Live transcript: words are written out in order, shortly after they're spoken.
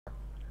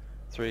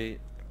3,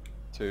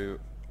 2,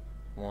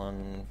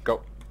 1,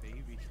 go.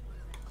 Baby.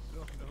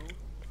 No, no.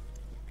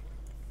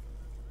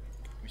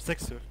 We stick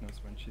swiftness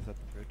when she's at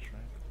the bridge,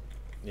 right?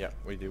 Yeah,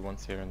 we do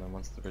once here and then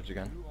once at the bridge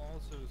again. You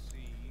also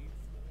see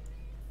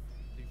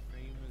the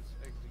famous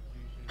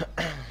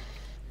execution.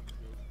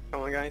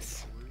 Come on,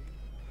 guys.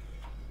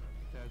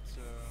 That's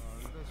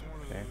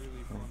one of the Okay,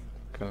 really fun.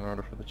 got an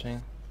order for the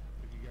chain.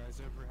 If you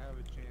guys ever have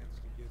a chance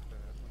to get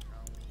that, like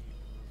Halloween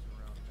was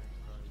around next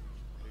time,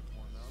 pick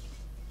one up.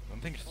 I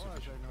don't think it's As far as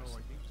I know,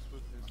 I think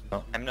swiftness is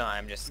No.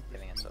 I'm just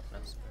giving it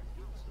swiftness.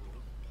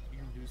 you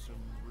can do some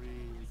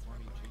really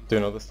funny cheats. Do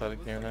another static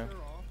here now,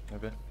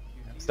 maybe.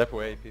 Step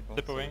away, people.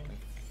 Step so away. we can-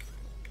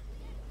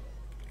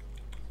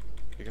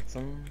 You get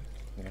some?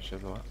 Yeah, she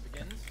has a lot.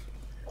 Begins.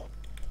 And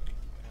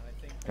I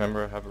think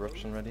Remember, I have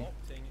eruption ready.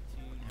 opting to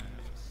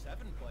use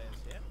 7 players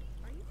here.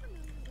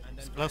 And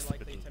then very Plus the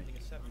likely bit. attempting a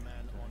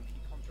 7-man on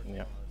key contract.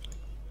 Yeah.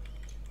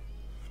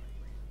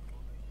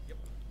 Yep.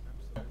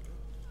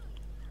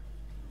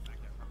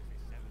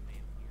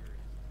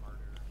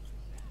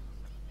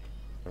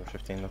 Number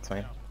 15, that's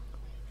fine.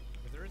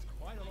 But there is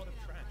quite a lot of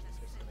trash that's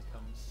just going to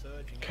come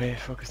surging. Okay,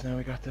 focus now,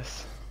 we got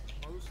this.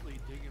 Mostly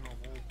digging a hole,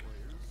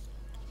 players.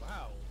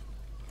 Wow.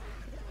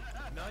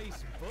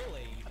 Nice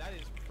bully. That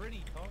is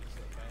pretty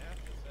toxic, I have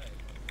to say.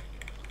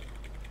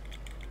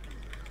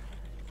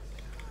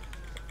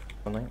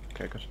 One night?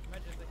 Okay, good.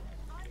 Imagine if they...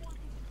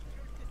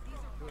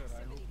 Good,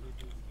 I hope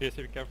they do. Please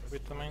be careful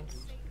with the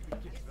mines.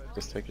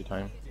 Just take your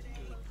time.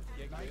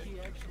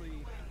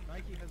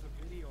 Nike has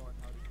a video on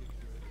how to get to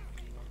it.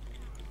 If you want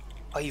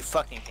to. Are you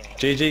fucking kidding me?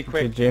 GG,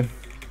 quick! GG.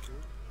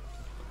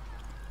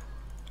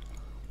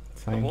 The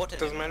Fine. water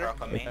Doesn't didn't matter.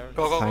 rock on me.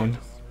 Go, go, Fine.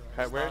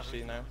 go. Where is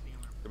she now?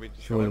 Did we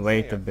just She go will in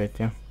wait here? a bit,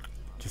 yeah.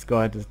 Just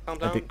go at the, Calm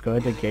at the down. go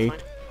at the It's gate. fine.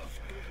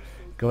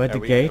 Go at Yeah, the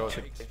we can gate. go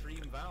to-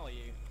 Extreme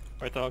value.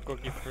 Wait, I'll go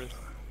give first.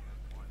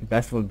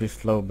 Best will be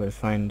slow, but it's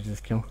fine.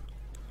 Just kill.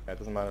 Yeah, it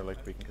doesn't matter,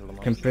 like, we can kill them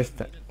all. Can press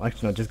that.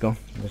 Actually, no. Just go.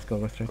 Just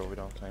go straight. But we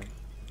don't have time.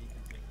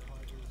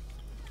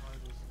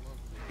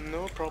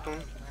 No problem.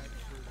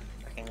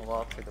 Fucking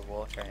walk through the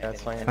water. and Yeah,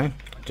 it's I didn't- fine.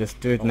 Fine. Just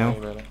do it Don't now.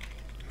 worry about it.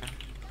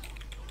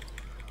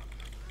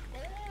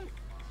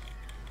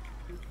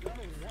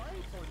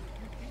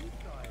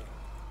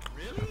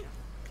 Really?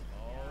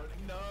 Oh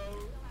no,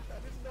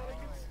 that is not a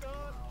good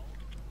start.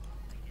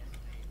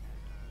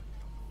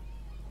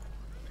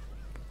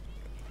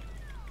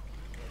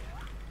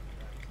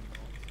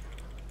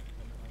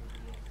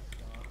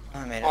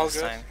 I made it All this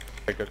good. time.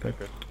 Okay, good, good,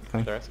 good.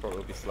 Fine. The escort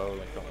will be slow,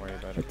 like, don't worry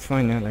about it. It's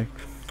fine, yeah. Like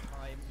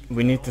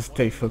we need to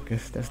stay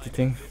focused. That's the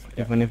thing.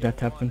 Even if that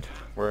happened.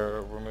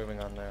 We're moving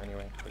on now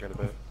anyway, forget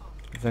about it.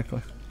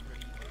 Exactly.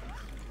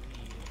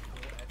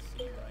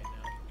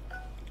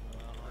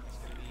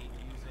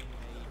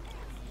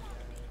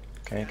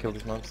 Okay, kill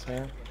these mobs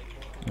here.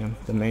 Yeah.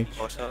 The mage.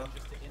 Also,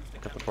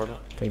 Get the portal.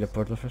 Take the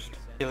portal first.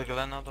 kill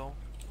Glenna though.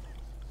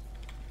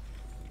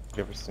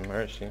 Give her some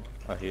mercy.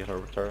 I'll heal her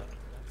with turret.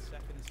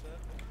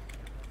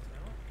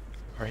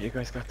 Alright, you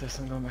guys got this,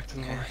 I'm going back to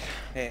the north.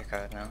 There you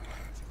go now.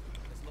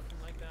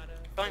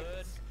 Fine.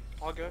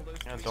 All good.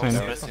 Yeah, don't Fine.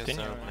 stress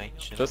Continue. yourself, mate.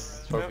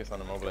 Just focus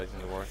on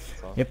immobilizing the works,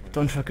 that's all. Yep.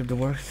 Don't fuck up the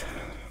works.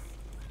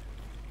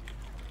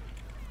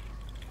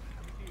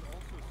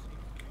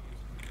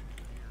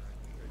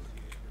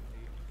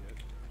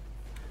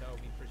 That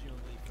would be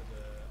presumably for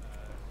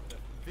the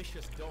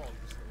vicious dogs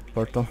that will be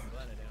Portal. chasing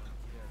Glenna down.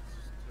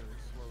 To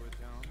slow it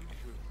down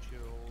with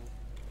chill.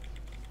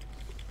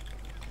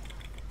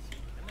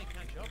 Can they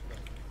catch up though?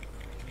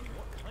 I mean,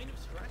 what kind of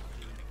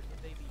strategy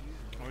would they be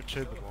using? I would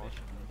chill the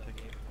Prohibition water. to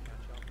be able to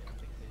catch up, I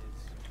think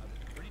is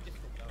a pretty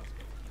difficult task.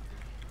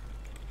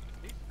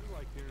 They look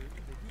like they're in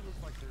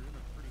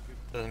a pretty good.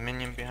 There's a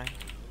minion behind.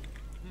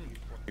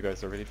 You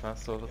guys are really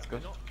fast, so that's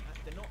good.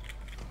 They're not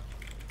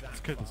That's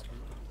good. That's good.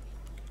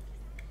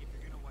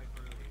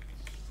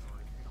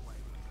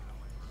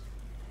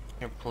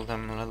 You pull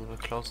them a little bit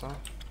closer.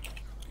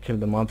 Kill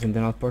the mobs in the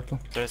north portal.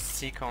 There's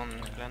Seek on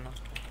Glenna.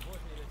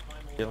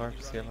 Heal her,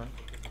 just heal her.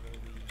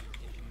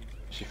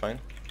 Is she fine?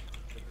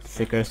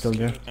 Seeker is still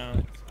there. Yeah.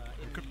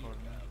 Good part.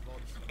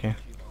 Okay.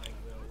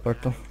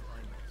 Portal.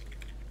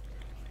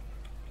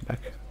 Back.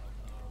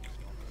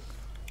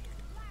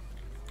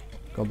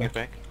 Go Get back.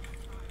 back.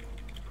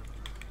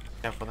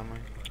 Yeah, for the mine.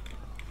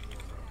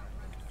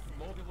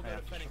 more people go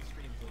to Fennec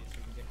stream please so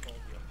we can get called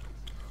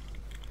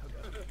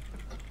here.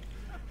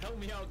 Help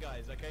me out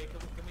guys, okay? Can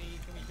we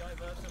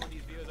divert some of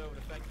these viewers over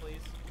to Fennec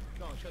please?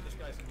 Come on, show this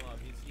guy some love.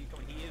 He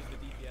is the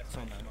DPS. So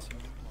nice. Come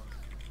on.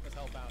 Let's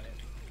help out here.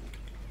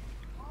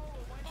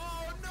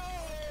 Oh no!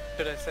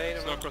 Should I say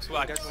it? Snorkel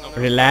swag.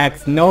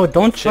 Relax. No,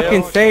 don't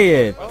fucking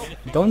say it.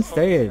 Don't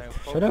say it.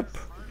 Shut up.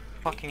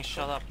 Fucking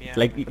shut up, yeah.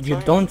 Like you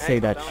don't say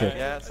that shit.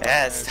 Yeah, it's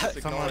Yes. fine, just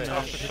ignore Someone it.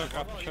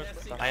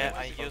 aftershock.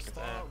 I used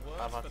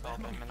Avatar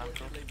and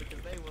Menato. Because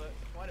they were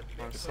quite a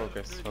bit Just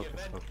focus,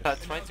 focus,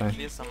 focus. Try to Fine.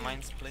 clear some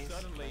mines, please.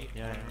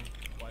 Yeah.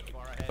 quite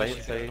far ahead. Play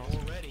it safe,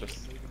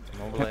 just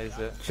mobilize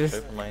it, Just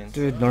go for mines.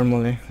 do it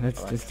normally.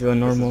 Let's just do a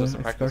normal This is just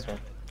a practice expert.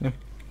 run.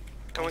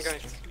 Come on,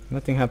 guys.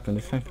 Nothing happened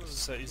this time.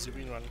 It's an easy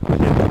win run.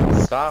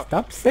 Stop!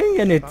 Stop saying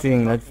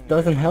anything. That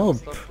doesn't help.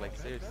 Stuff, like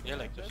seriously. Yeah,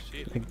 like just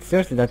shit. Like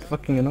seriously, that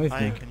fucking annoys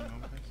I me. can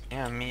immobilize.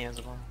 Yeah, me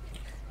as well.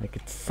 Like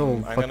it's so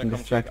I'm gonna fucking come to you.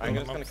 distracting. I'm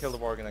just gonna kill the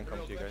Borg and then come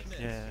to you guys.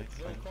 Yeah, It's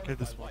fine. kill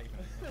this one.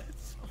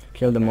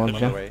 Kill the I'm mobs, on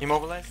the yeah. way.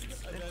 Immobilized?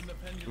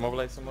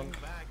 Immobilize someone.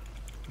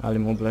 I'll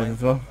immobilize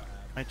as well.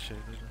 Might shade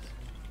it.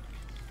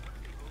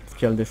 Let's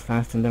kill this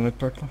fast and then we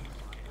portal.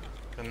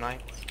 The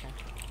knight.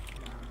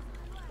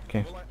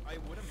 Okay. Well, I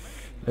would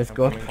imagine Let's I'm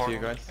go. coming to you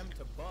guys. attempt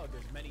to bug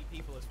as many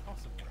people as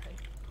possible, right?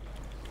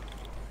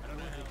 I don't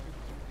know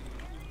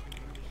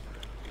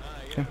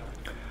how. Okay.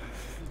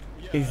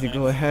 Easy,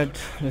 go ahead.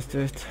 Let's do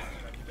it.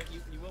 But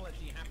you will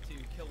actually have to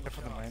kill the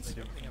For the mines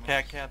here.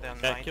 Yeah, they're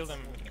Yeah, knights. kill them.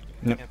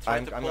 No. Yeah, try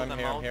I'm to pull them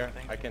here, I'm out, here.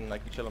 I I think. can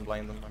chill and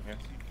blind them. I'm here.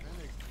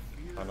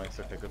 Oh nice,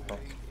 okay, good call.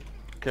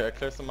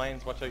 Clear some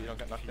mines, watch out you don't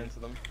get knocked into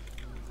them.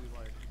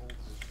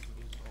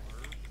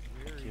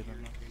 Kill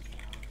them now.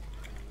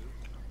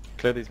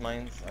 Clear these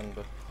mines and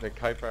the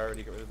high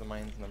priority, get rid of the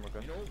mines and then we're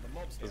good.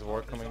 There's a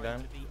ward coming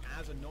down.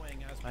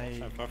 I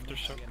have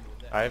aftershock.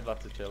 I have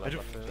lots of chill, I I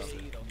have do. lots of chill.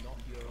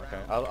 Okay,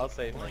 I'll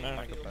save my No,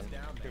 backup then.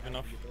 we have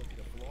enough.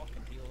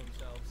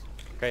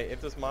 Okay, if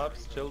there's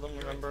mobs, chill them,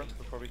 remember,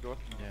 before we go up.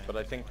 Yeah. But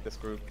I think this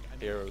group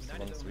here is the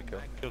ones we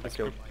kill. Kill I this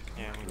killed group.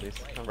 Yeah, at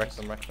least. kill Wreck this.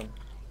 them, wreck them.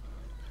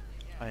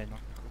 I know.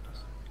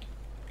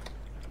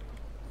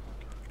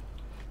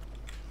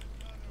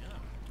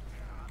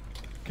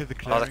 Kill the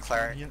cleric.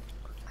 cleric. Here.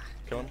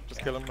 Kill him,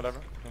 just kill him, whatever.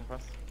 Kill him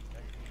fast.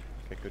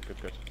 Okay, good,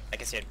 good, good. I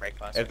can see it break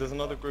fast. If there's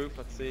another group,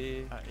 let's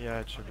see. Yeah,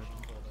 it should be.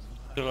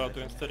 Still out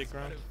doing steady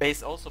ground.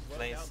 Base also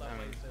plays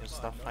your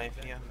stuff 5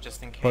 here,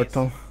 just in case.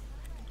 Portal.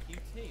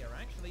 QT are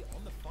actually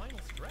on the final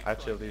stretch I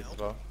chill right these now, as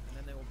well. and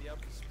then they will be able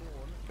to spawn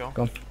Go.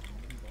 Go. cleared.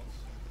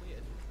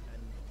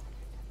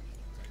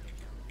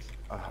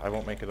 And I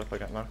won't make it up, I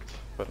got knocked.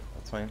 But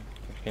that's fine.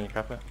 Can you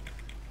cap it?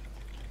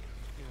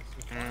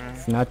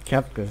 It's not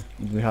capped because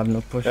we have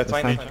no push. That's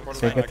That's fine, fine. that's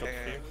Take fine. it.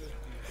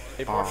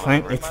 Hey, Oh, Borg, It's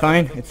fine. where's It's my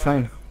fine. last It's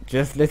fine.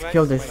 Just let's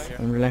kill this Right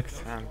and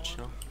relax.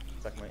 Chill.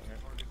 Second mate here.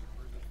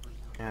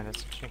 Yeah,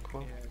 that's actually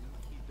cool.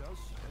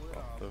 Oh,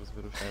 that was a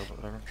bit of fail, but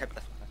whatever. Rip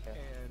the fuck out.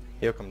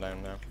 He'll come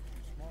down now.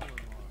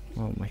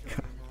 Oh my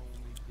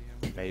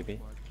god. Maybe.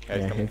 Yeah,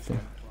 he's coming. hits him.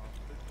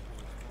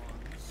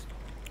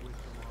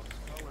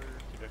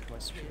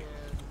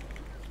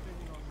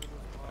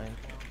 Fine.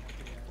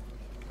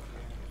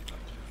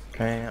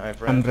 Okay,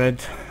 I've I'm read.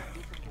 red.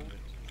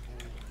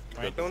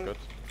 Good, Don't good.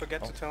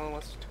 forget Oh. to tell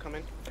us to come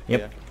in. Yep.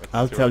 Yeah, let's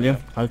I'll do tell it. you.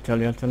 I'll tell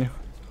you. I'll tell you.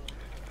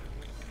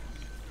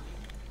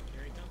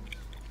 here he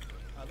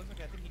comes. Looks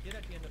like I think he did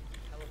actually end up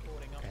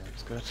teleporting up. Okay,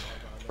 that's good.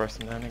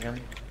 Burst him down again.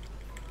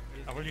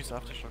 I will use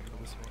aftershock for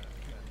this one.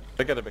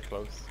 They get a bit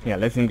close. Yeah,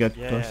 let him get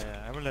Yeah, close. yeah,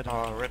 yeah. I will let him.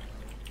 Oh, red.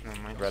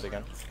 Never mind. Red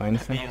again. It's fine.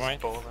 It's He fine. used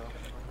White. both.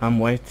 I'm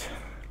white.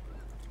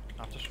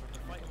 Aftershock.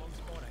 Fight him on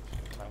spawn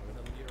actually.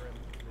 They'll lure him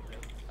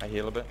with the I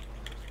heal a bit.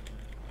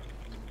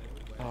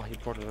 Oh, he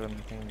ported him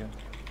thing again.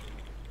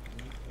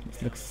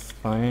 This looks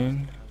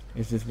fine.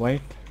 Is this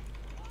white?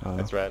 Oh,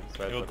 It's red, it's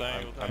red. You'll but die,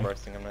 I'm, you'll I'm die.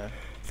 bursting him now.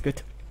 it's good.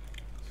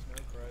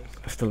 snow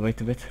crows. I still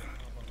wait a bit.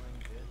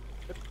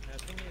 The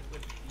thing is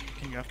with the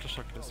Can you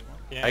aftershock this one?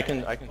 Yeah. I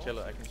can chill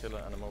it,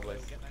 and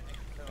immobilize.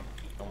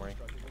 Don't worry.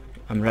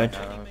 I'm red.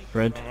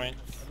 Red. Alright.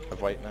 I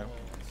have white now.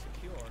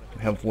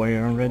 We have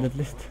warrior on red at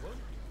least.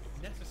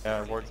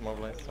 Yeah, ward's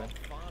mobilized, so.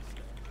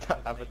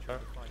 Avatar.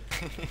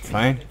 It's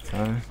fine. It's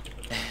fine.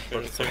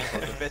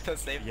 Better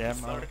safe Yeah,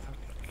 than man. sorry.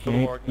 Kill the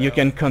Okay, Borg you now.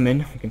 can come in.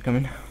 You can come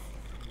in.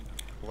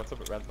 What's up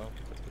with red though?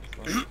 That's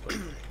a bit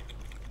slow.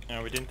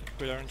 Yeah, we didn't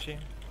with RNG.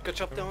 Good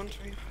job, Don.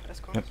 Let's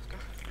go. Yep. Let's go.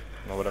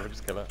 No, whatever,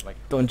 just kill it. Like.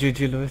 Don't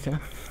GG Lewis, yeah?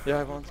 Yeah,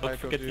 I won't. Don't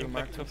forget the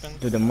impact tokens.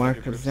 Do the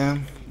markers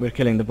down. We're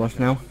killing the boss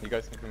now. You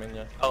guys can come in,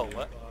 yeah. Oh,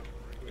 what?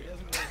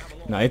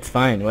 No, it's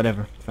fine.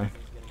 Whatever. It's fine.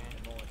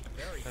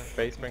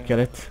 Base bring. Kill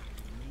it.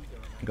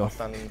 Go.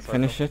 Stand in circle.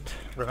 Finish it.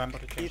 Remember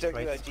to you don't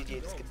do that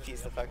GG, just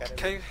confuse the fuck out of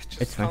Okay, It's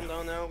just fine. calm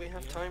down now. We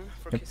have time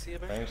for Yep. QC a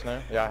bit. Range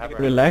now? Yeah, I have it.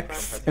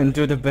 Relax and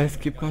do the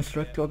best. Keep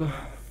construct, Gw2.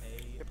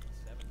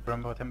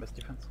 Remember Tempest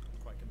defense.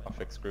 I'll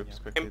fix groups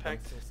quickly. then.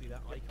 Impact.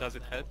 Does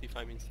it help if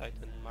I'm inside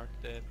and mark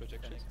the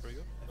projections for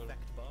you? Or?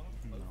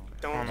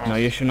 Don't. No,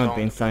 you should not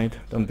be inside.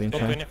 Don't be Don't do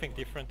inside. anything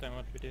different than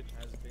what we did.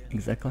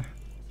 Exactly.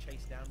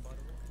 chased down by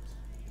the wolves.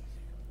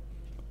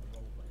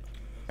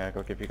 Yeah,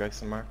 go give you guys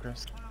some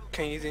markers.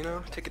 Okay, easy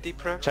now. Take a deep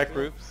breath. Check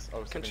groups.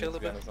 Oh, Can so chill needs a to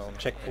be on bit. his own.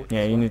 Check foot.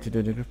 Yeah, you need to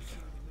do the groups.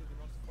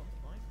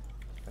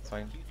 That's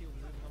fine.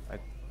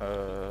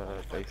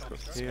 Base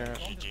goes here.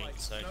 GG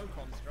inside. Snow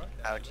construct.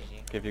 Oh,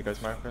 GG. Give you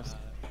guys markers.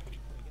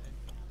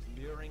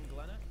 Luring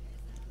Glenna.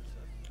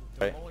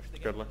 Right. Demolish the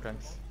Good game. luck,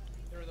 guys.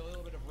 There is a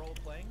little bit of role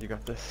playing. You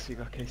got this. You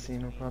got KC,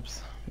 no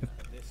probs.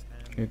 This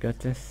and You got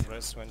this.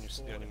 Rest when you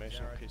see the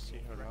animation of PC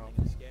around.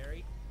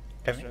 scary.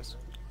 Kevin? Rest.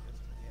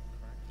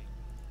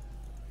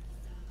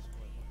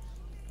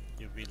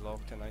 You'll be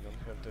locked and I don't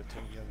have the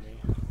thingy on me.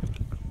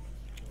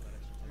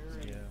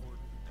 Yeah.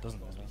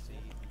 Doesn't matter.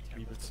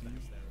 We will see.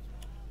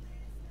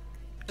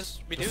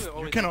 Just, we do You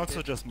always can do also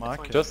it. just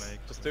mark it. Just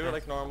like, do it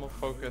like normal,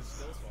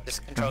 focus.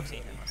 Just control T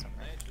him or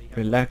something.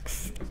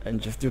 Relax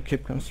and just do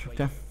keep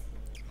constructor.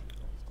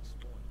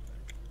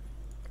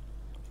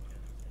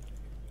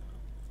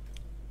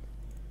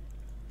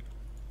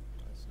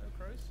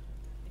 Snowcrows,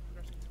 I think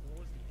progressing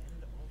towards the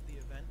end of the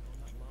event on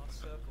that last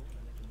circle,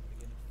 and they can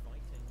begin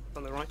fighting.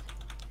 On the right.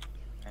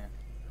 Yeah.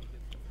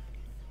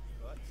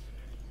 But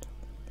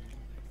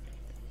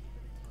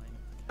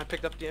I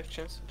picked up the F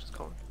chance, just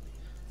call it.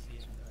 see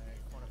if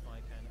Quantify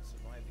can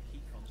survive the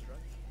key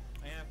construct.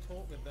 I have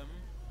talked with them,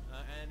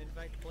 and in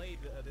fact played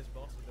this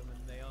boss with them,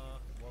 and they are,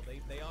 well,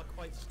 they are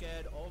quite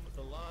scared of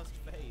the last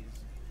phase,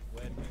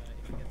 when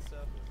if it gets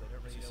circles, they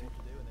don't really know what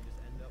to do, and they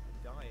just end up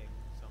dying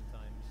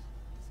sometimes.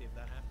 See if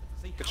that happens.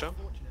 See Good how job.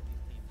 fortunate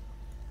these teams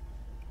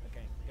are.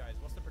 Okay, guys,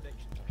 what's the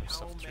prediction? How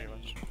soft many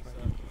rewatch. circles will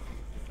there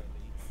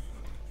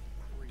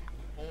be?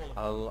 All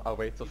of them. I'll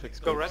wait till fix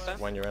Go groups red then?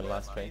 when you're in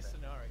last Worst case phase.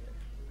 scenario.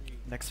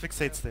 next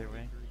fixate stay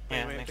away.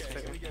 Yeah, Wait, next wait,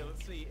 fix. Okay, here we go.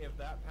 Let's see if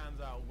that pans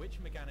out. Which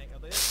mechanic are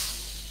they on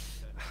this?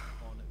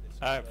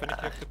 Finish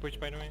you have to push,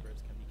 by the way.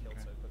 Spirits can be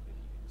killed so quickly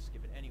that you can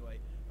skip it anyway.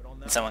 But on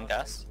that Someone last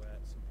gas? phase where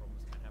some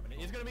problems can happen.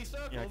 It is going to be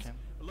circles. Yeah, I can.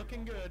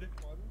 Looking good.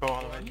 Go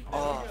all the way. There we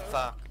Oh, go.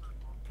 fuck.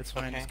 It's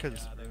fine, Okay. just kill the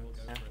Yeah, they will go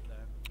spirits. for it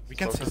there. We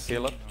can Focus still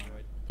heal up.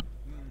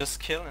 Just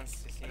kill and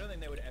CC. I don't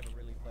think they would ever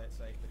really play it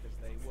safe because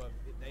they were.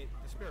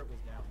 The spirit was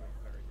down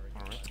very, very.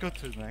 Alright, let's go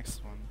to the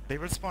next one. They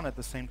will spawn at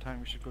the same time,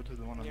 we should go to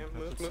the one on Yeah, the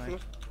move, purple move, side.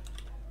 move.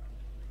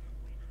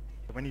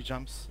 When he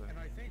jumps, And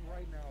I think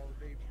right now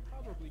they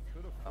probably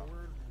could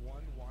afford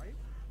one wipe,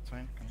 it's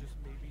fine. just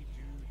maybe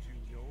due to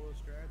YOLO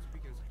strats,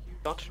 because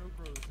Dodge.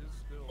 Snowcrows is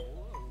still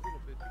a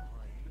little bit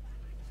behind,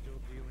 still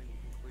dealing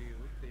with Cleo.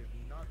 They've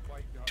not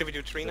quite got... Should we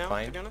do 3 Is it now,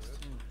 fine? to be honest?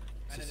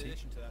 And in CC.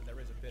 addition to that, there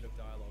is a bit of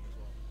dialogue as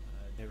well.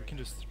 Yeah, we can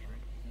just...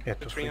 Yeah,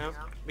 Do to 3 now?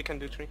 We can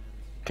do 3.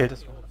 Kill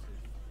this one.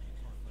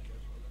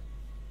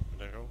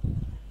 There you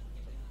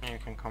go. You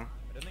can come.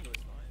 I don't think it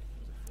was 5.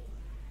 Was it 4?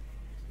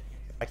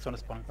 Next one is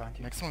spawning behind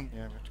you. Next one,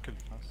 yeah, we have to kill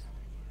it fast.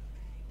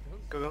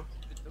 Go, go.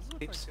 It does look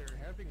Peeps. like they're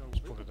having a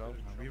Just little pull it out,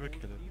 bit of we will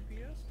trouble kill with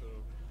it. DPS,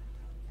 though.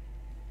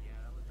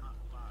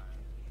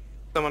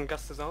 Someone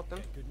gassed us out then.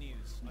 Okay, good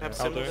news. Have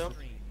I I'll do have it. a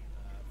stream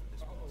for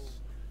this boss.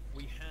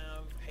 We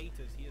have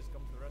haters. He has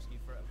come to the rescue.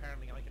 For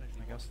apparently, I can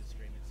actually watch this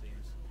stream. It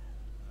seems.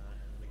 And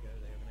there we go.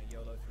 They are going to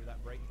YOLO through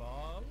that break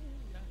bar.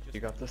 Yeah, just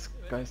You got this,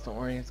 do it. guys. Don't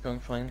worry, it's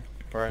going fine.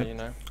 Where are you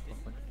now?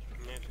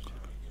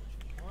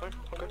 Fine,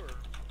 okay.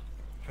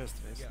 First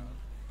phase.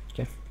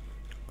 Okay.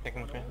 You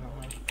can go.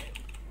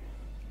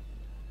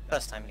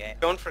 First time game.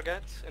 Don't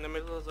forget, in the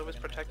middle is always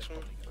protection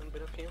and a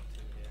bit of heal.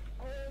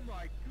 Oh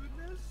my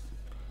goodness!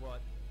 What?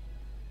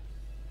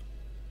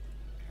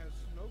 Has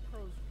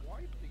Snowcrows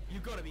wiped again? You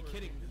got to be Or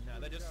kidding! is No,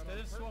 this they're just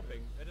on swapping.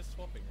 purpose? They're just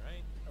swapping,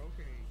 right?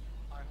 Okay,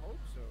 I hope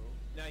so.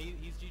 No,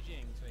 he's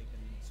GGing so he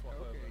can swap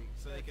over, Okay,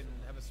 so they can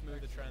have a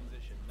smoother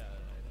transition. No,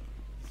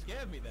 you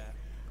scared me there.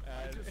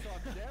 I just saw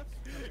deaths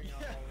coming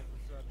out Yeah. all of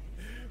a sudden.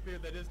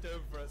 Dude, they're just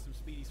over for some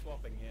speedy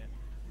swapping here.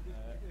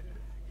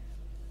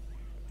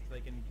 So they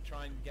can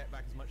try and get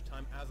back as much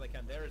time as they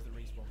can. There is the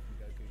respawn from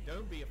Goku.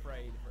 Don't be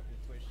afraid for the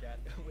Twitch chat.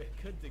 We're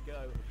good to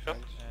go. Sure.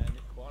 And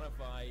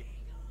Quantify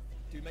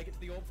do make it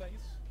to the orb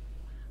phase.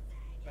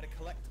 Better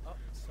collect up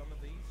some of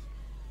these.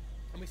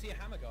 And we see a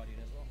Hammer Guardian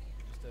as well,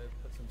 just to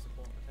put some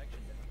support and protection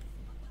down.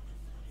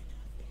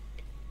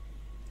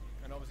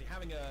 And obviously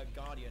having a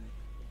Guardian,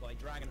 like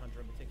Dragon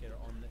Hunter in particular,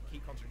 on the key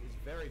construct is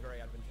very,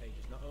 very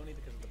advantageous, not only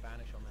because of the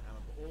banish on the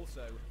hammer, but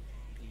also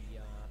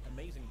the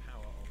amazing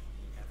power of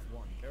the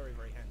F1. Very,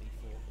 very handy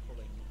for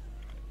pulling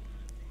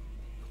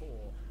the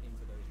core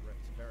into those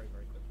rifts very,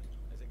 very quickly,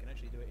 as it can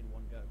actually do it in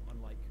one go,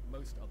 unlike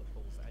most other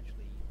pulls that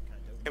actually kind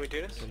of don't. Can we do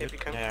this? If we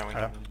can. Yeah, we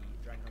Uh, can.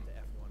 The Dragon Hunter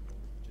F1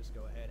 will just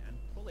go ahead and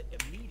pull it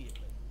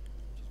immediately,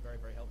 which is very,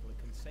 very helpful. It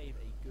can save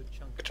a good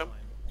chunk Good of job.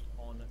 time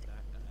on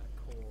that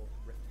core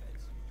rift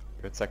phase.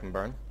 Good second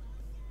burn.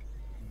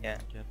 Yeah.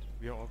 Get.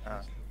 We are all Ah.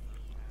 fast.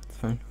 It's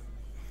fine.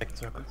 Second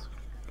circles.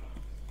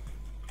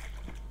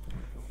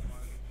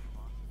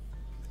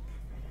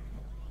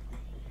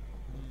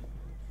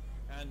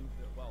 And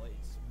well,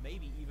 it's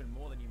maybe even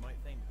more than you might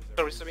think, because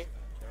Sorry, Sumi.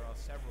 there are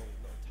several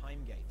little time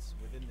gates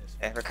within this.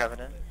 Yeah, phase, recovered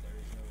so it. that there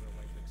is no real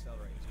way to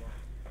accelerate as well.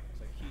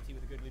 So QT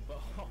with a good lead,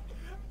 but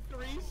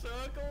 3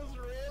 circles,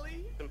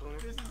 really? Simple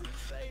enough. This is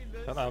insane.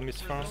 This I'll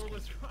miss Brazil first.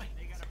 was right.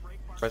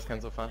 Where's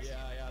Kenzo fast?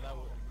 Yeah, that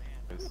was.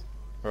 Please.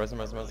 Where's him?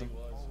 Where's him? Where's him?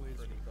 Was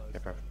pretty close. Okay,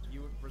 perfect.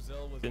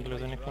 Brazil was Didn't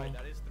lose always anything. right.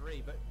 That is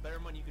 3, but bear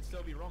in mind you could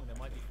still be wrong. There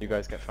might be 4. You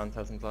guys get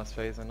Phantasms last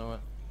phase, I know it.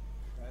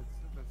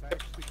 That's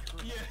actually true.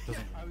 Yeah.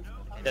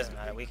 It doesn't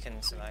matter, we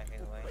can survive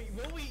either way. Wait,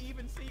 will we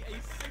even see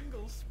a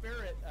single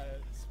spirit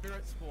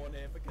spawn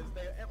here? Because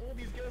all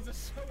these girls are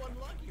so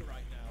unlucky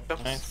right now.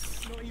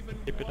 Nice. Not even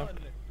Keep it one up.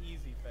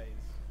 easy phase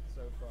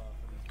so far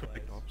for these Could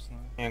pick players. ops now.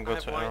 You can go I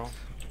have to white. arrow.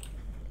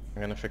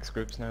 I'm gonna fix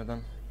groups now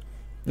then.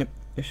 Yep,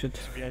 you should.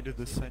 We I do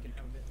this side.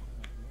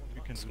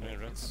 You can do Spinning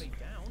that. rats. Are they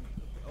down?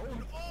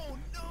 Oh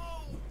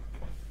no!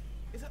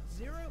 Is that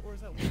 0 or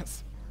is that 1?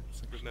 Yes.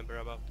 Remember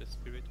about the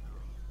spirit?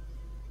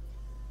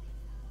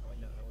 Oh wait,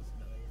 no, that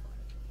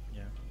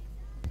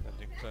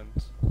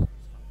Vent.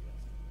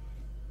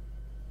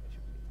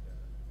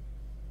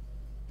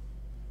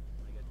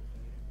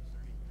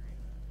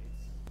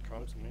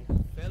 Drums me.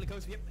 Fairly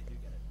close. Yep, they do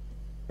get it.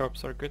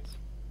 Corps are good. Going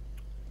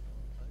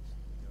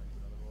to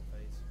another raw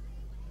phase.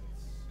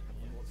 Let's have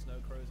a look what Snow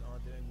Crows are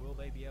doing. Will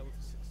they be able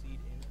to succeed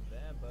in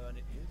their burn?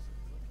 It is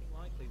looking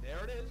likely. There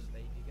it is.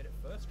 They do get it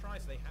first try,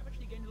 so they have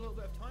actually gained a little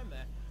bit of time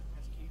there.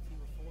 As Gw2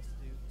 were forced to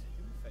do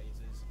 2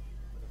 phases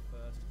for the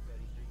first 33%.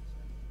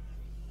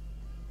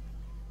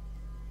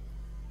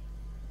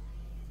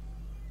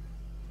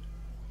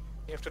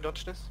 You have to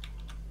dodge this.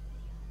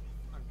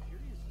 I'm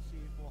curious to see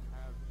if we'll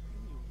have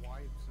any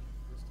wipes in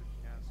Twisted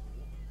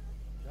Castle.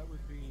 That would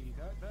be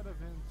that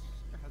event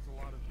has a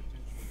lot of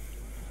potential.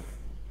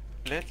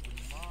 Lit? The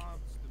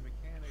mobs, the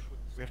mechanic with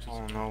the We have to.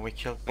 Oh no, we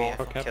killed We both.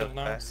 have Okay, killed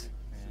now. both.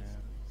 Yeah.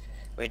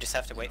 We just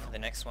have to wait for the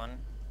next one.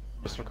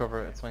 Just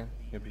recover, it's fine.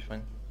 You'll be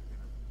fine.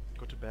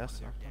 Go to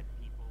Bass, yeah.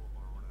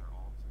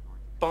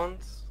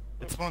 Bonds.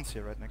 It spawns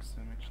here right next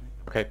to him actually.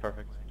 Okay,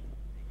 perfect.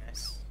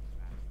 Nice.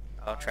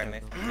 I'll try and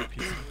move.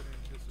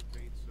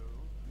 anticipate so.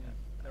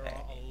 There Okay,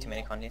 are a too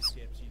many lot condies. of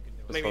tips you can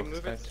do. Let's Maybe focus,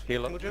 move guys. it.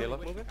 Heal up, Move it. heal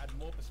up. Move it. Add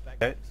more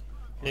perspectives.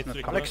 Needs to I'll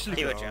recover. actually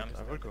He go would out. jump.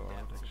 I will go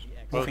out actually.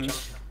 Moving.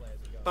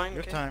 Fine, We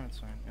have okay. time, it's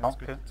fine. Yeah, Oh, it's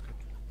good. okay. It's good.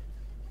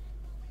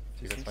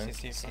 You guys fine?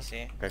 CC.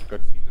 CC. Okay,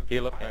 good.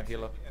 Heal up now,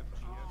 heal up.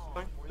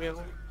 Fine. We have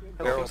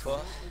We're all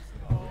full.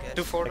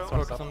 Do 4 Next now.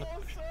 one's Focus up. on the...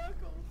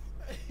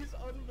 It's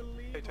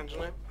unbelievable. Pay attention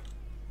now.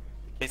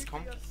 Please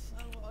come. You're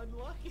so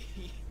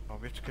unlucky. Oh,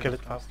 we have to Kill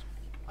it fast.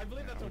 I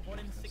believe that's a 1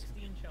 in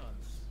 16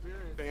 chance.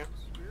 There you go.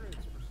 Spirits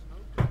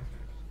for Snow.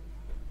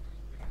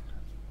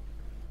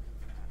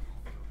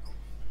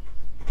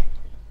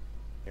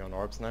 You on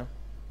orbs now?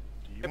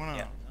 Do you wanna?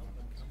 Yeah.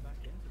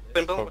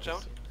 Thimble, Focus. watch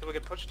out. They will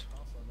get pushed.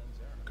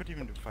 Could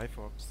even do 5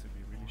 orbs to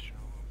be really sure.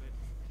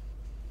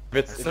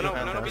 Vitz, if No, you no,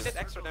 can, no, no, we guys. did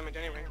extra damage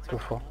anyway. It's Too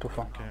okay. far, too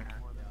far. Okay.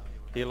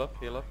 Heal up,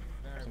 heal up.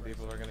 Some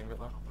people are getting a bit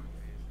low.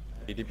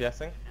 You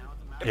DPSing?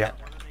 Yeah.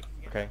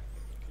 Okay.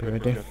 Be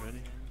ready. Get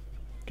ready.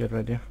 Get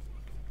ready.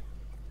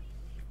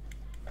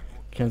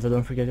 Kenzo,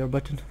 don't forget your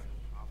button.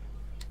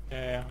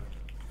 Yeah.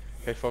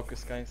 Okay,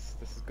 focus guys.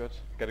 This is good.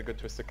 Get a good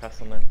Twisted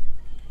Castle now.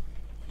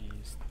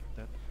 He's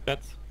dead.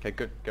 That's... Okay,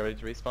 good. Get ready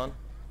to respawn.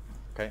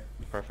 Okay,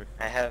 perfect.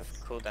 I have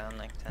cooldown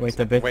like 10 Wait a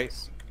seconds.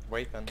 bit.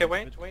 Wait then. Okay,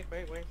 wait.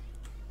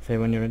 Say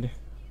when you're ready.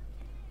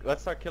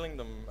 Let's start killing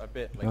them a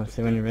bit. Like No, just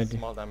say when do you're ready.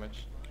 small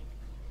damage.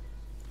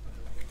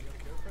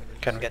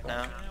 Can Get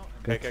now.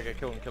 Okay, Good. okay,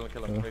 kill them, kill them,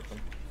 kill them. Cool. Break them.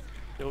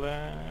 Kill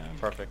them.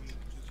 Perfect.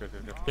 Good,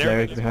 good, good. There,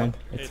 Cleric it's behind.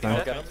 fine. It's It's fine.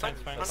 Get them. fine,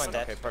 fine. That's fine.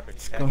 Dead. Okay,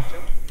 perfect. Let's Okay. go.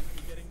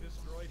 Getting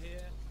destroyed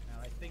here, and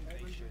I think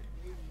they should.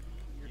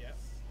 Yes.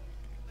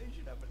 They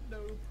should have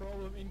no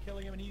problem in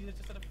killing him, and he's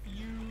just had a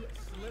few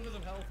slivers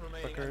of health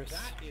remaining, and Fuckers.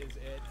 that is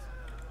it.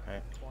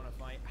 Okay.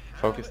 Quantify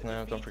Focus have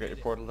now. Don't forget your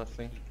defeated portal,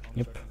 Deathly.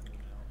 Yep. to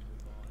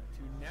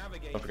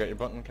navigate Don't forget your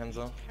button,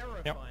 Kenzo.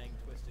 terrifying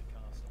Twisted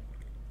Castle.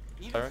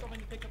 Even Cleric. stopping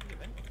to pick up the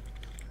event.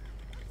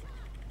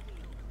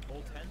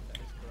 All 10, that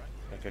is correct.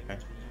 Okay, okay.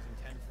 Using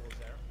 10 for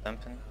Zera.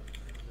 Dumping.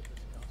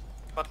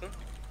 Button.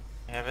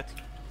 I have it.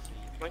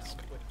 Nice.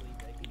 Quickly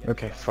they can get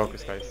Okay,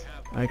 focus guys.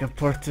 I got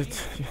ported.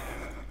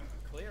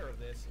 clear of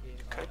this in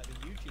Okay.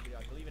 the YouTube,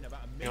 I believe in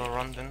about a You'll minute.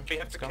 run then. We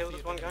have Let's to go. kill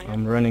this one guy.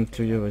 I'm running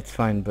to you, it's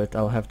fine, but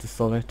I'll have to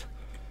solve it.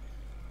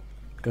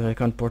 Because I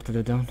can't portal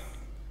it down.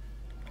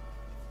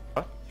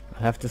 What?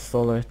 I have to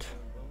solo it.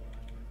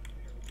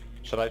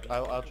 Should I?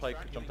 I'll try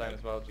to jump down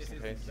as well, just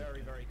in case.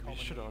 Very, very We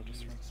should all commonly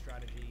just used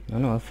strategy.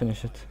 No, I'll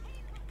finish it.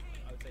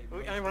 I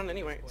would say I run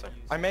anyway. So.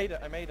 I made it.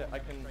 I made it. I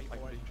can try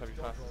to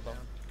be fast as well.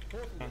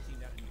 portal will seem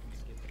that you can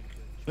skip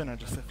into Then I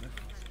just said that.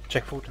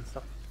 Check food and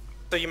stuff.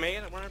 So you made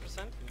it 100%?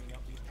 cleaning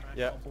up these tracks.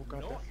 Yeah. Oh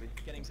god. Not Deathly.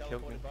 getting Just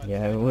killed me. teleported by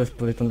Yeah, I was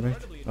bullet on the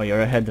right. Oh,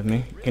 you're ahead of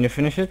me. Can you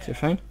finish it? You're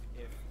fine? if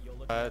you're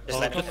looking Just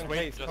let come me in wait,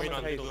 case, just come in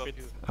run case. to it.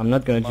 I'm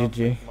not gonna Come on,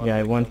 GG. come on, Yeah,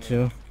 I come want on.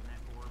 to.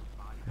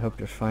 I hope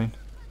you're fine.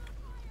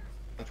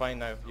 I'm fine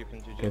now. You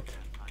can GG. Good.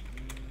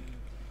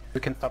 We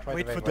can start right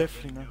Wait away. for right?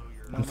 Deathly now.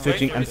 I'm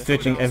switching. I'm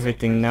switching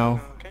everything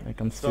now. Okay.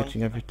 Like I'm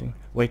switching everything.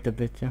 Wait a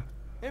bit, yeah.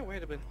 Yeah,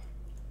 wait a bit.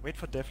 Wait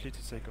for Deathly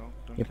to say go.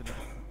 Don't Yep. kill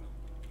him.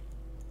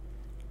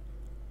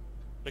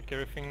 Check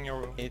everything,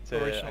 your I need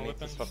original to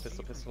weapons. swap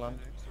pistol on.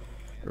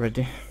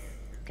 Ready?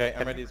 Okay,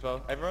 I'm ready as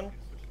well. Everyone,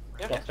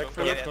 Yeah. check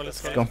food. Yeah, Let's go,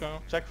 let's let's go. go. go.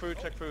 Check food.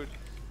 Check food.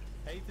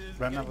 haters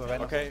Remember getting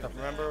when- Okay, teleported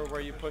remember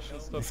where you push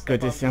and stuff. Let's Step go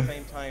on this, at the yeah.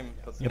 same time.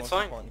 That's the Yep. most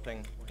Fine. important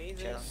thing.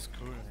 Easy.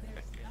 Cool.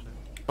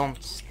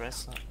 Don't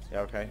stress. Yeah.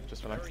 Okay.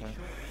 Just relax now.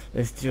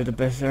 Let's do the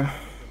best there.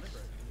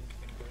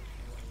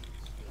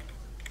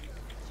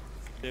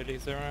 Clearly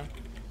Zera.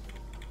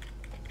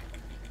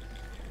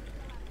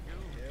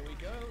 There we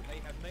go. They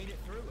have made it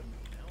through, and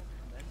now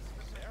commence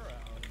Sarah,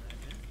 I would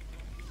imagine,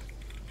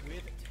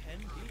 with 10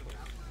 people.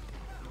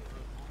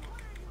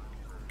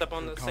 Step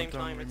on at the same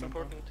Countdown, time, it's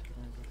remember? important.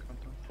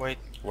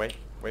 Wait.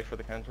 Wait for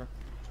the counter.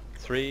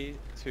 3,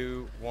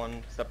 2,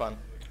 1. Step on.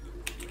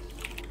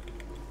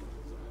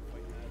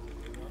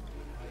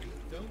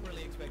 I don't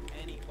really expect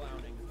any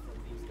clowning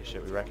from these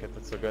Shit, we wreck it.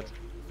 That's so good.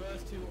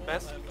 First two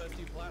Best.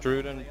 platforms.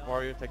 Druid and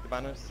Warrior, take the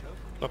banners.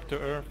 Up to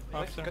Earth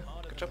Nice, after.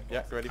 good job.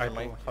 Yeah, ready I for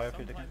mine. go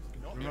firefield again.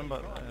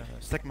 Remember,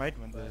 stack might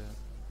when they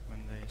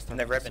start. And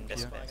the to ribbon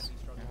disappear. displays.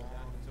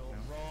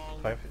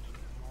 Firefield.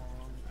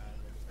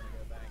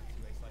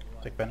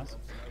 Take banners.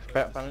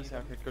 Banners, yeah,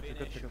 okay, good,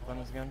 pick up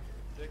banners again.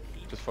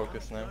 Just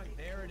focus now.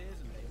 There it is,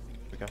 and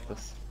they We got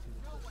this.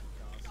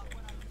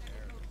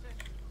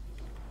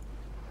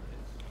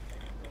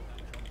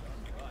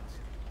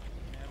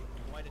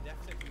 quite a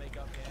deficit to make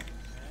up here.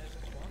 As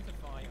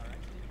Quantify are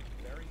actually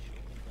very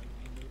shortly going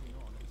to be moving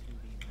on to the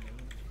main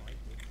fight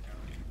with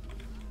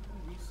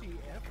Terra. We see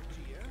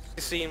FGS.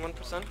 You see in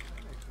 1%.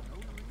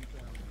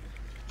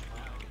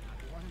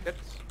 Good.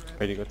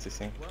 Really good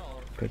CC.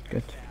 Good,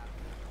 good.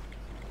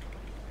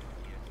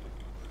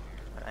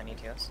 I need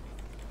heals.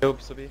 Heal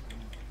Subi.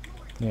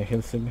 Yeah,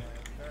 he'll see me.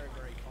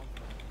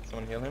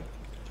 Someone heal him.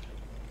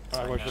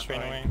 I was just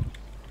running away.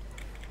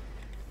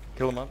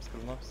 Kill him ups,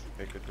 kill him ups.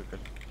 Okay, good.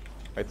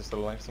 Wait, there's still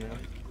alive someone.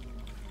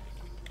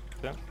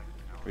 Yeah.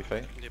 We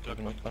fight. They block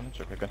Give him up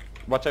damage. Okay, good.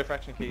 Watch out for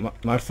action key.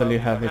 Marcel, you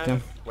have it, yeah?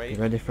 Wait.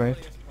 You ready for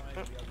it?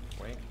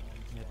 Wait.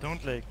 Yeah,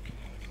 don't like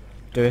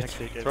Do it.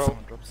 actually get Throw.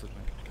 someone drops it.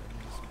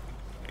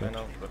 I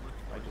know, but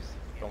I just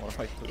don't want to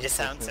fight. You just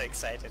sound so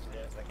excited. Yeah,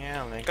 it's like,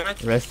 Yeah, like...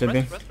 Good. Rest to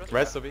be.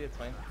 Rest Subi, it's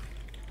fine.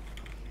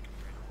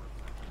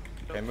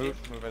 Okay, move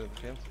out of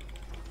the field.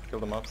 Kill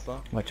the mobs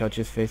though. Watch out,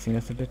 she's facing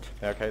us a bit.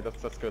 Yeah, okay,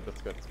 that's good.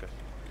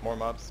 More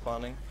mobs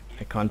spawning.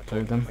 I can't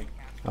pull them.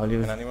 I'll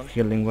use anyone?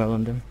 healing well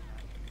on them.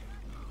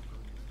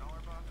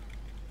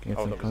 Get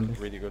Oh, some that was a combos.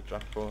 really good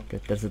drop pull.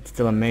 Good, there's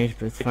still a mage,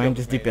 but it's He fine. killed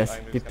Just the mage, DPS.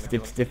 I'm just Dips, gonna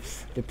dips, kill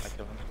dips, I dips.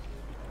 kill him.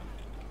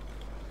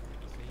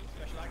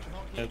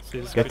 It's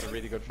Good. good. A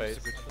really good phase.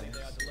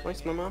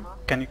 Nice, no mom.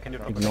 Can you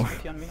drop Ignore.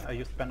 a on me? I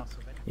used banners.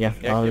 Yeah,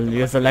 Yeah, I'll keep them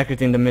use up.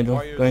 alacrity in the middle.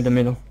 Go in Warriors. the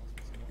middle.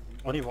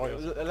 Only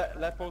warriors.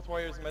 Let both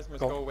warriors and mesmers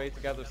Go. go away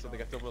together so they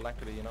get double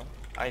alacrity, you know?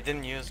 I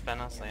didn't use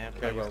banners, I have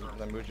Okay, well,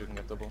 then Muju can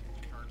get double.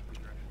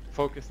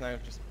 Focus now,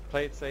 just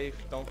play it safe,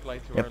 don't fly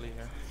too Yep. early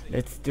here.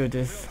 Let's do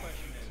this.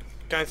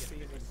 Guys,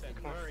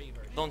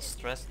 Don't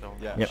stress though.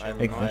 Yeah, Yep,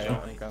 I'm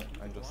exactly.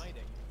 just...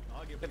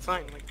 it's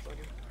fine. Like, it's all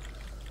good.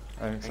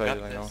 I'm I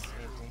excited, got I know.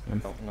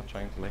 this. I'm not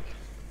trying to like,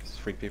 just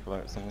freak people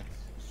out or something.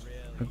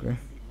 Agree.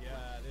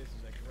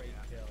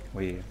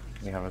 We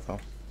have it though.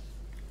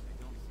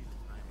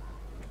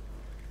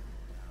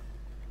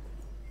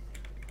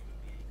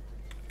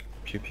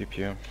 Pew pew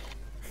pew.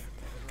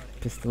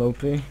 Pistol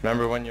OP.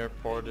 Remember when you're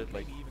ported,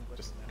 like,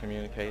 just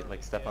communicate,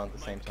 like, step on at the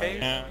same time. Okay.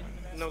 Yeah.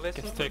 No,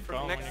 listen. Just take For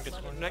down when next, you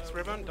get one. next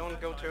ribbon, don't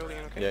go too early.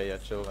 Okay. Yeah,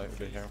 chill out a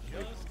bit here.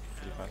 Move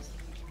pretty fast.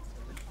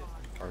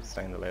 Or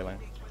stay in the ley line.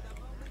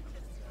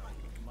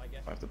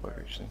 I have to bug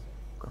actually.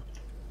 Go.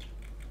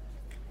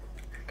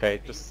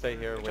 Okay, just stay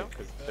here, wait,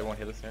 because they won't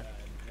hit us here.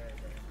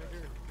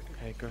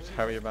 Okay, good.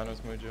 How are your banners,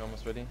 Muju?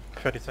 Almost ready?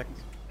 30 seconds.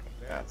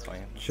 Yeah, it's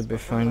fine. Should be Ley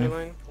fine. now.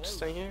 line, just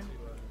stay here.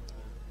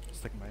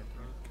 Stack might.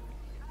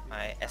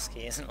 my S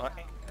key isn't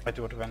working. I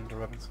do it when the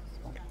ribbons.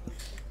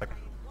 Like,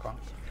 gone.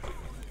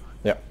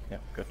 Yeah,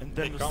 good. And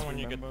They then come when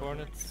you get remember,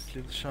 boarded.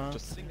 little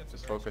chance.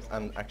 Just focus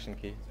and action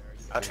key.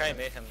 I'll try and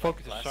move him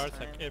Focus last shards,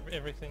 time. like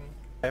everything.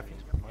 Heavy.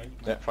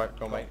 Yeah, fire,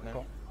 go might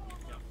now.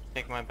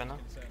 Take my banner.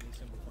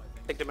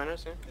 Take the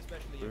banners, yeah.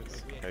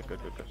 Roots. Okay, good.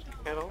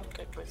 At all?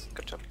 Okay, nice.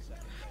 Good job.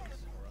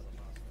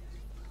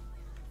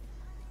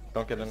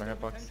 Don't get in her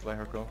hitbox, let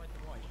her go.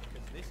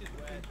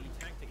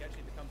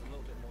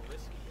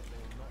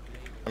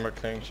 Remember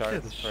clearing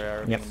shards for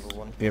our Yep. number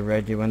one. Be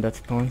ready when that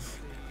spawns.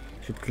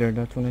 Should clear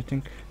that one, I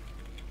think.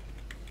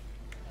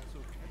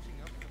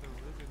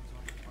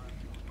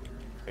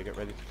 Okay, get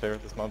ready to clear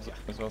this mobs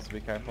as well, so be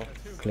careful.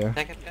 Clear.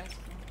 Take it, guys.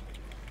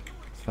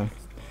 It's fine.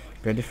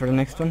 Ready for the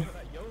next one?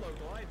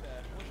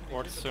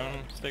 Ward soon,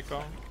 stay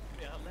calm.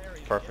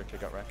 Perfect, you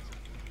got wrecked.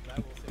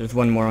 There's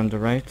one more on the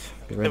right.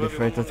 Be There ready will be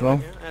for one it more as well.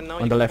 there, yeah. And now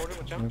On you the can left. board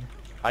it, jump.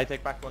 I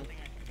take back one.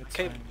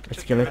 Okay,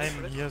 Let's kill it.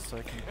 I'm here so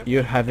I can.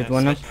 You have it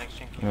one up.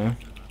 Yeah.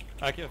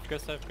 I have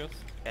Gus, I have Gus.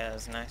 Yeah,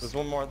 that's nice. There's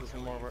one more.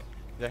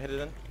 Did I hit it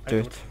in? Do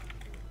it.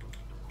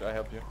 Do I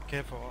help you?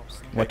 Careful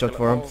orbs. Watch Okay, out for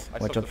kill it. orbs. I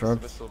Watch still out for put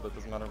orbs. the pistol, but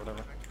doesn't matter,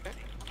 whatever.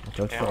 Watch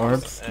out Yeah, for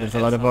orbs, orbs. There's a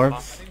lot of it's on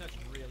orbs.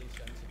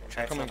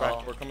 Try Coming for back,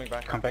 ball. we're coming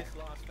back. Come back.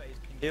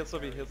 Heal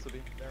Subi. Yeah,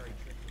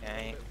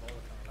 We're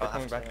I'll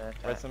coming have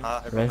back. to... Rest him.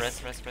 I'll- Everyone.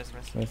 Rest. Rest.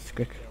 That's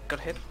quick. Good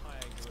hit.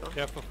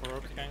 Careful for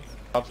orbs, guys.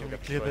 Mobs will Can we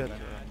get clear destroyed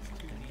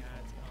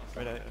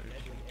that? now. Wait,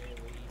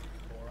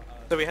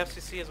 So we have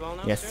CC as well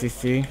now? Yes, sir?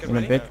 CC Get in a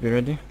ready? bit. Be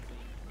ready.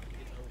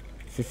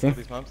 CC.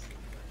 These mobs.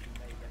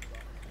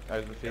 Out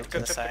of the field.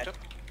 Good Inside. job.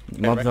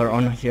 Mobs are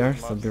on Rex, here,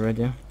 mobs. so be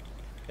ready.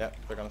 Yeah,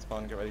 they're gonna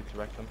spawn. Get ready to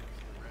wreck them.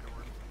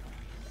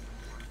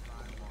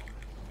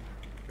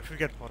 if we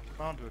get pot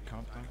round, we'll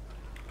countdown.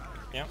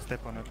 Yeah.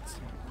 Step on it.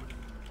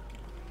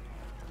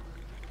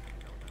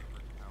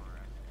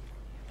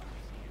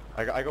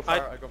 I go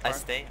far. I go far. I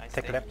stay.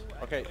 Take left.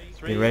 Okay, Be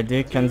 3,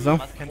 ready, Kenzo.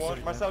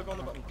 one. Marcel, go on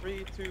the button.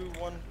 3, 2,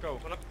 1, go.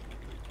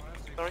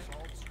 Sorry.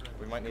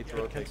 We might need to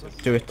rotate this.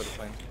 Do it. but it's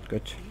fine.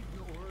 Good.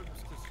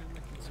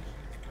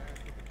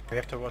 We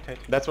have to rotate.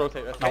 Let's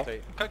rotate, let's No.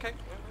 rotate. Okay.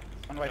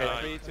 One right.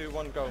 3, 2,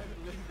 1, go.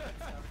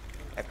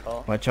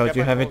 Echo. Watch out, you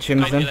Get have back it,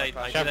 Chimson.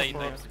 Careful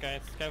for orbs,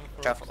 guys. Careful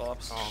for Careful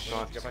orbs. orbs. Oh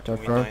god. Get back Start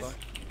to for me. orbs.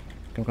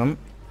 Come.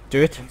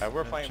 Do it.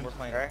 We're fine, we're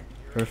fine. Alright.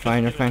 We're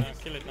fine, we're fine.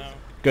 Kill it now.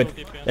 Good.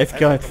 Full DPS. Let's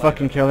kill it,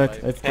 fucking kill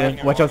it. Let's kill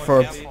it. Watch out for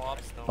orbs.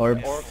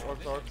 Orbs. Orbs,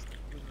 orbs, orbs.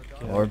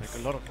 Orbs. A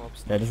lot of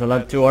orbs. Yeah, there's a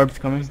lot, 2 orbs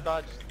coming. Just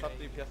dodge, stop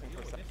DPSing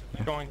for a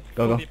second. Going.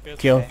 Go, Full go. DPS.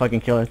 Kill, fucking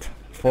kill it.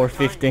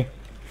 450.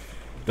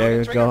 There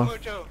you Trigger go.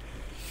 Mojo.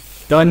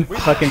 Done,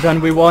 fucking done.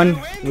 We won.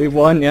 We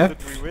won, yeah. Did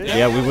we win?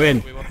 Yeah, we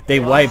win. We won. They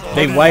wiped.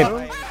 They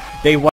wiped. They wiped.